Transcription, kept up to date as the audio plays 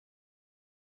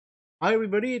Hi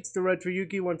everybody, it's the Retro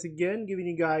Yuki once again, giving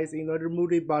you guys another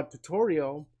Mudae Bot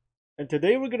tutorial. And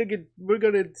today we're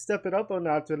gonna step it up a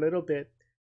notch a little bit,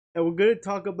 and we're gonna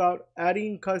talk about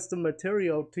adding custom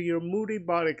material to your Mudae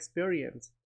Bot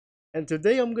experience. And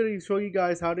today I'm gonna show you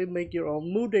guys how to make your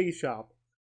own Mudae Shop.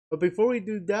 But before we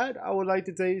do that, I would like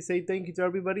to say thank you to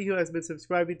everybody who has been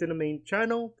subscribing to the main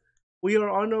channel. We are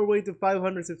on our way to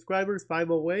 500 subscribers, 5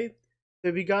 away. So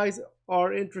if you guys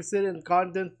are interested in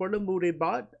content for the Mudae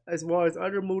bot, as well as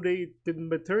other Mudae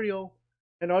material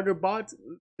and other bots,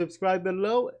 subscribe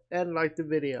below and like the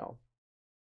video.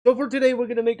 So for today, we're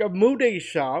going to make a Mudae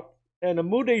shop. And a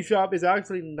Mudae shop is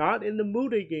actually not in the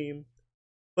Mudae game,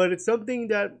 but it's something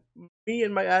that me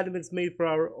and my admins made for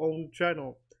our own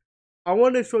channel. I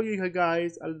want to show you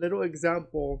guys a little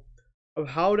example of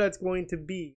how that's going to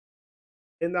be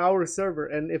in our server.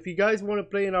 And if you guys want to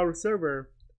play in our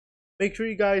server, make sure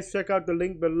you guys check out the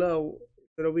link below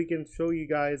so that we can show you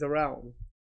guys around.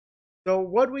 So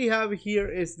what we have here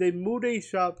is the Mudae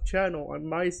Shop channel on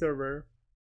my server,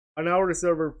 on our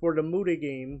server for the Mudae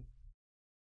game.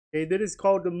 Okay, this is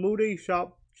called the Mudae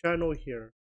Shop channel here.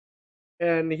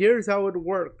 And here's how it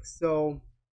works. So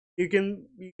you can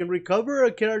recover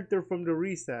a character from the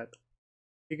reset.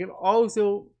 You can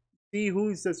also see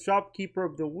who's the shopkeeper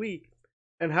of the week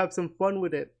and have some fun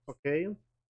with it, okay?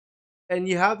 And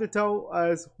you have to tell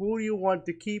us who you want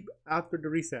to keep after the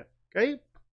reset, okay?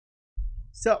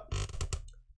 So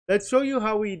let's show you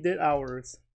how we did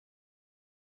ours.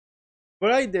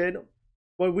 What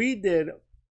we did,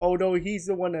 although he's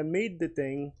the one that made the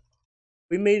thing,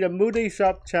 we made a Mudae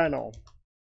Shop channel,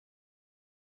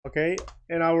 okay,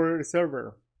 in our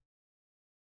server.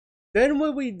 Then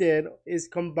what we did is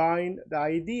combine the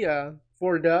idea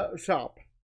for the shop.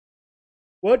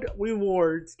 What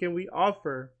rewards can we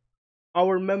offer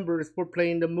our members for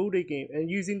playing the Mudae game and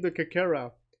using the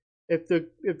Kakera? If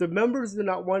the members do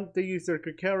not want to use their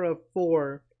Kakera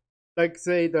for, like,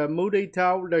 say, the Mudae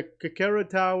Tower, the Kakera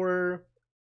Tower,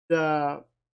 the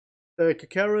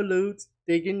Kakera loot,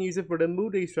 they can use it for the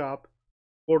Mudae shop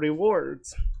for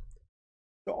rewards.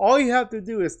 So all you have to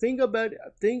do is think of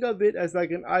it as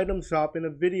like an item shop in a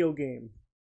video game.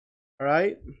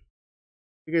 Alright?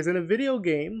 Because in a video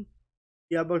game,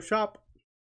 you have a shop.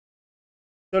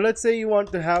 So let's say you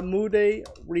want to have Mudae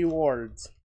rewards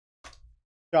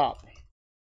shop.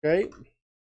 Okay?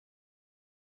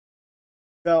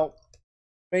 So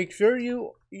make sure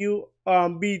you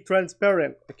be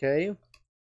transparent, okay?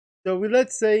 So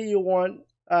let's say you want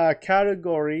a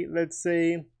category, let's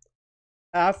say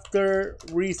after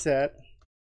reset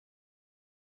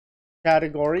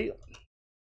category,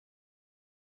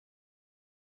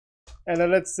 and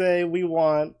then let's say we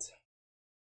want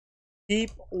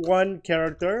keep one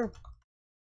character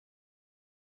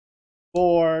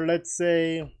for, let's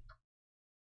say,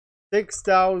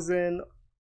 6,000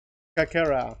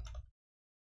 Kakera,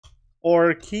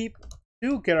 or keep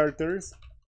two characters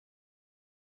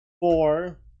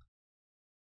for,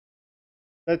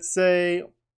 let's say,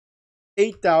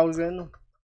 8,000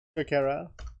 Kakera.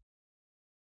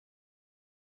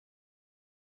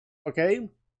 Okay,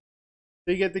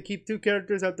 so you get to keep two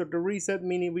characters after the reset,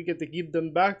 meaning we get to give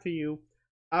them back to you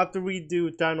after we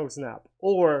do Thanos Snap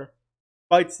or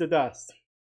Bites the Dust.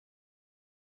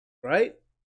 Right?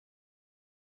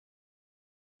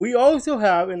 We also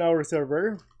have in our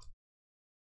server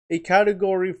a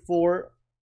category for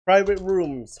private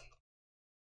rooms,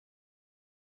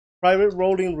 private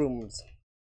rolling rooms,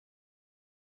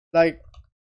 like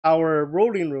our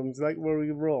rolling rooms, like where we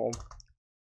roll.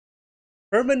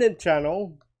 Permanent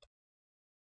channel,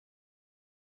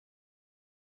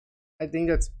 I think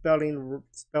that's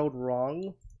spelled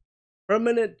wrong.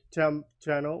 Permanent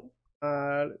channel,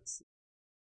 let's see.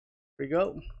 Here we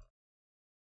go.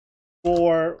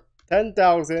 For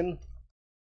 10,000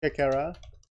 Kakera,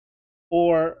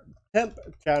 or temp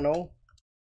channel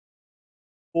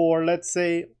for, let's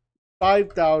say,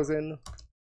 5,000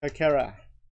 Kakera.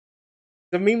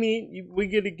 So meaning we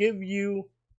get to give you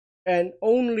and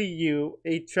only you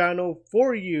a channel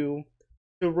for you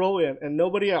to roll in and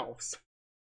nobody else.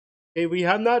 Okay, we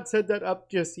have not set that up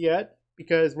just yet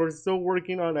because we're still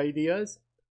working on ideas,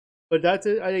 but that's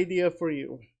an idea for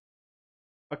you.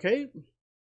 Okay.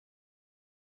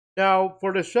 Now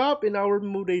for the shop in our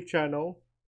Mudae channel,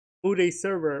 Mudae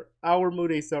server, our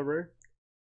Mudae server,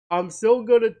 I'm still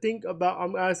gonna think about,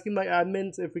 I'm asking my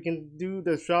admins if we can do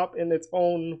the shop in its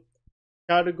own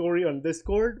category on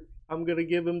Discord. I'm gonna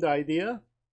give him the idea.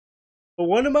 But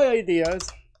one of my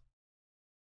ideas,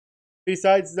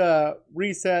 besides the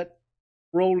reset,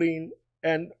 rolling,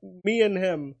 and me and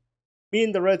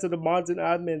the rest of the mods and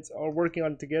admins are working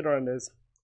on together on this,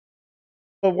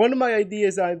 But one of my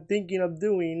ideas I'm thinking of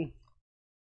doing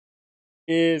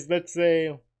is let's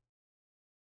say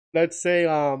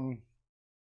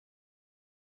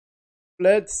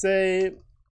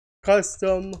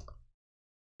custom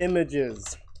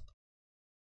images.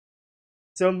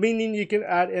 So meaning you can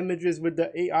add images with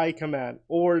the AI command,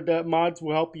 or the mods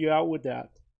will help you out with that.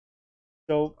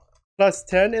 So plus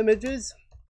 10 images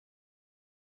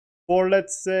for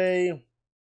let's say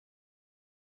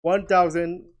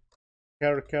 1000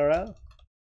 Kakera.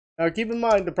 Now keep in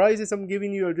mind the prices I'm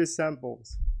giving you are just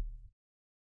samples.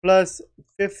 Plus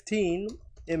 15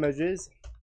 images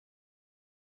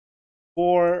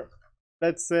for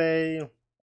let's say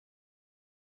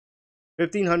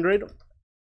 1500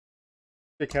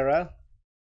 Kakera.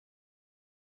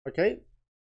 Okay,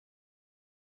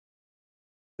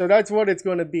 so that's what it's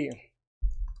going to be.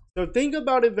 So think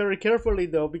about it very carefully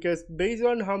though, because based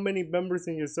on how many members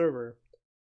in your server,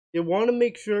 you want to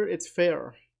make sure it's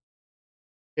fair.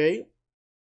 Okay,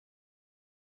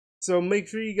 so make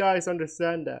sure you guys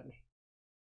understand that.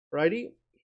 Righty?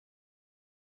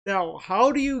 Now,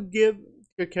 how do you give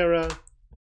Kakera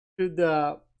to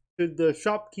the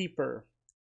shopkeeper?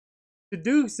 To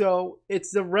do so,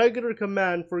 it's the regular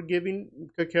command for giving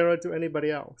Kakera to anybody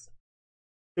else.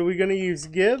 So we're gonna use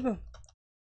give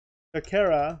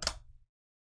Kakera,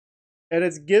 and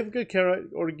it's give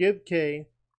Kakera or give K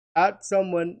at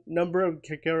someone number of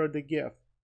Kakera to gift.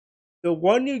 The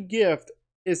one you gift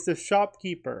is the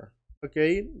shopkeeper,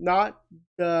 okay? Not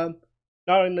the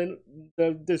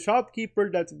shopkeeper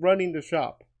that's running the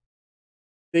shop.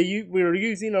 We're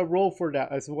using a role for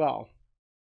that as well.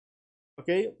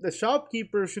 Okay, the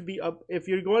shopkeeper should be up. If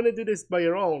you're going to do this by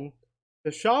your own, the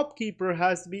shopkeeper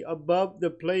has to be above the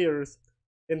players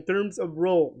in terms of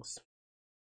roles.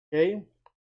 Okay,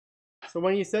 so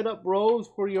when you set up roles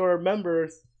for your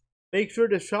members, make sure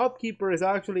the shopkeeper is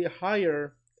actually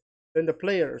higher than the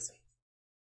players,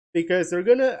 because they're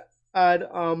gonna add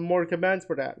more commands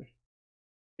for that.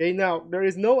 Okay, now there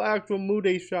is no actual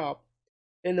Mudae Shop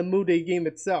in the Mudae game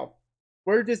itself.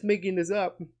 We're just making this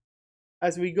up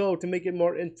as we go to make it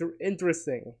more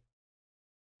interesting.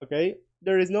 Okay,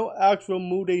 there is no actual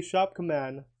Mudae Shop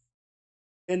command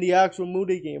in the actual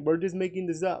Mudae game. We're just making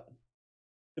this up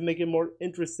to make it more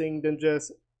interesting than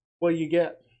just what you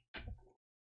get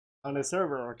on the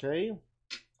server. Okay,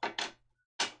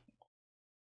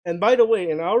 and by the way,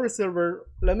 in our server,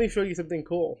 let me show you something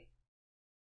cool.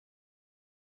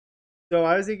 So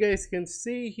as you guys can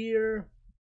see here,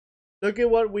 look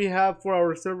at what we have for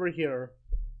our server here.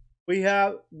 We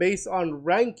have based on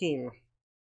ranking.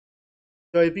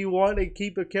 So if you want to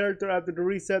keep a character after the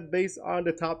reset based on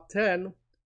the top 10,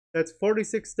 that's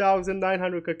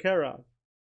 46,900 Kakera.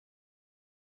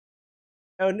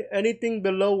 And anything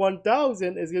below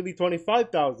 1,000 is going to be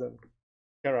 25,000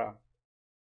 Kakera.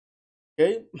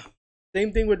 Okay?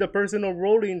 Same thing with the personal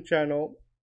rolling channel.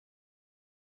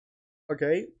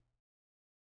 Okay?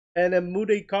 And a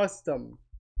Mudae custom.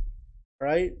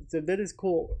 Right? So that is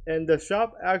cool. And the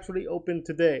shop actually opened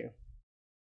today.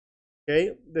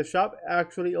 Okay? The shop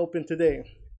actually opened today.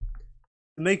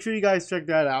 Make sure you guys check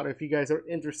that out if you guys are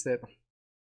interested.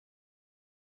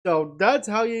 So that's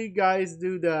how you guys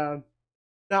do the...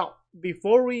 Now,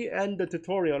 before we end the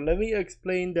tutorial, let me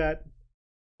explain that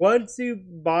once you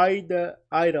buy the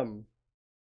item,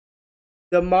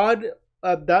 the mod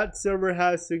of that server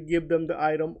has to give them the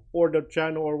item or the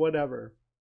channel or whatever.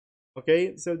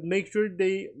 Okay, so make sure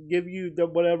they give you the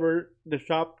whatever the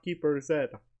shopkeeper said.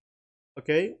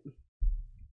 Okay,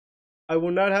 I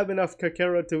will not have enough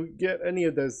Kakera to get any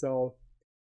of this, so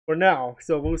for now,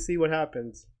 so we'll see what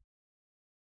happens.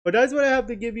 But that's what I have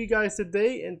to give you guys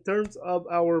today in terms of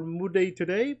our Mudae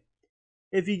today.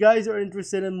 If you guys are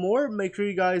interested in more, make sure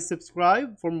you guys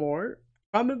subscribe for more.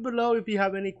 Comment below if you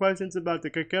have any questions about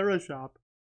the Kakera shop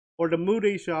or the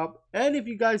Mudae shop. And if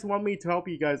you guys want me to help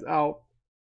you guys out,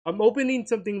 I'm opening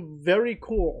something very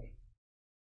cool.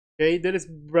 Okay, that is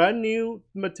brand new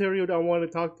material that I want to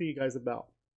talk to you guys about.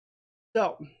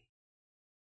 So,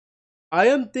 I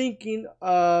am thinking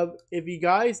of, if you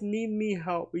guys need me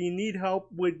help, you need help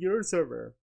with your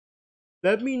server,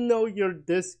 let me know your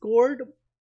Discord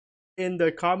in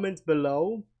the comments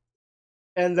below,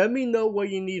 and let me know what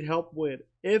you need help with.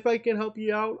 If I can help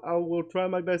you out, I will try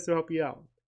my best to help you out.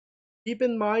 Keep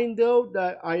in mind though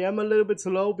that I am a little bit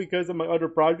slow because of my other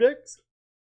projects,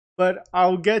 but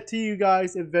I'll get to you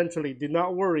guys eventually. Do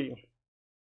not worry.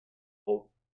 Oh,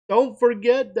 don't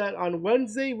forget that on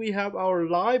Wednesday we have our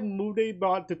live Mudae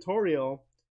Bot tutorial,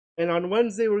 and on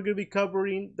Wednesday we're going to be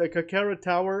covering the Kakera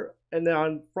Tower, and then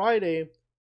on Friday,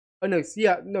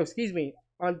 excuse me,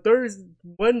 on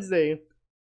Wednesday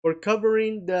we're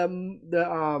covering the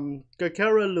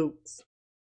Kakera loops.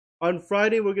 On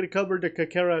Friday, we're gonna cover the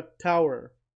Kakera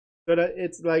tower, so that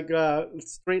it's like a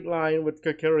straight line with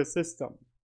Kakera system.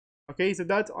 Okay, so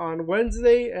that's on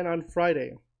Wednesday and on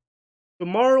Friday.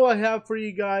 Tomorrow, I have for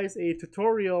you guys a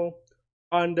tutorial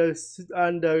on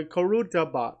the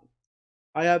Karuta bot.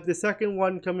 I have the second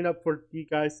one coming up for you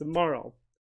guys tomorrow.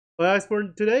 But as for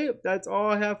today, that's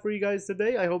all I have for you guys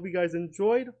today. I hope you guys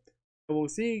enjoyed. And we'll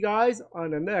see you guys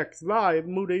on the next live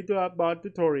Mudae Bot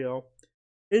tutorial.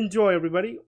 Enjoy, everybody.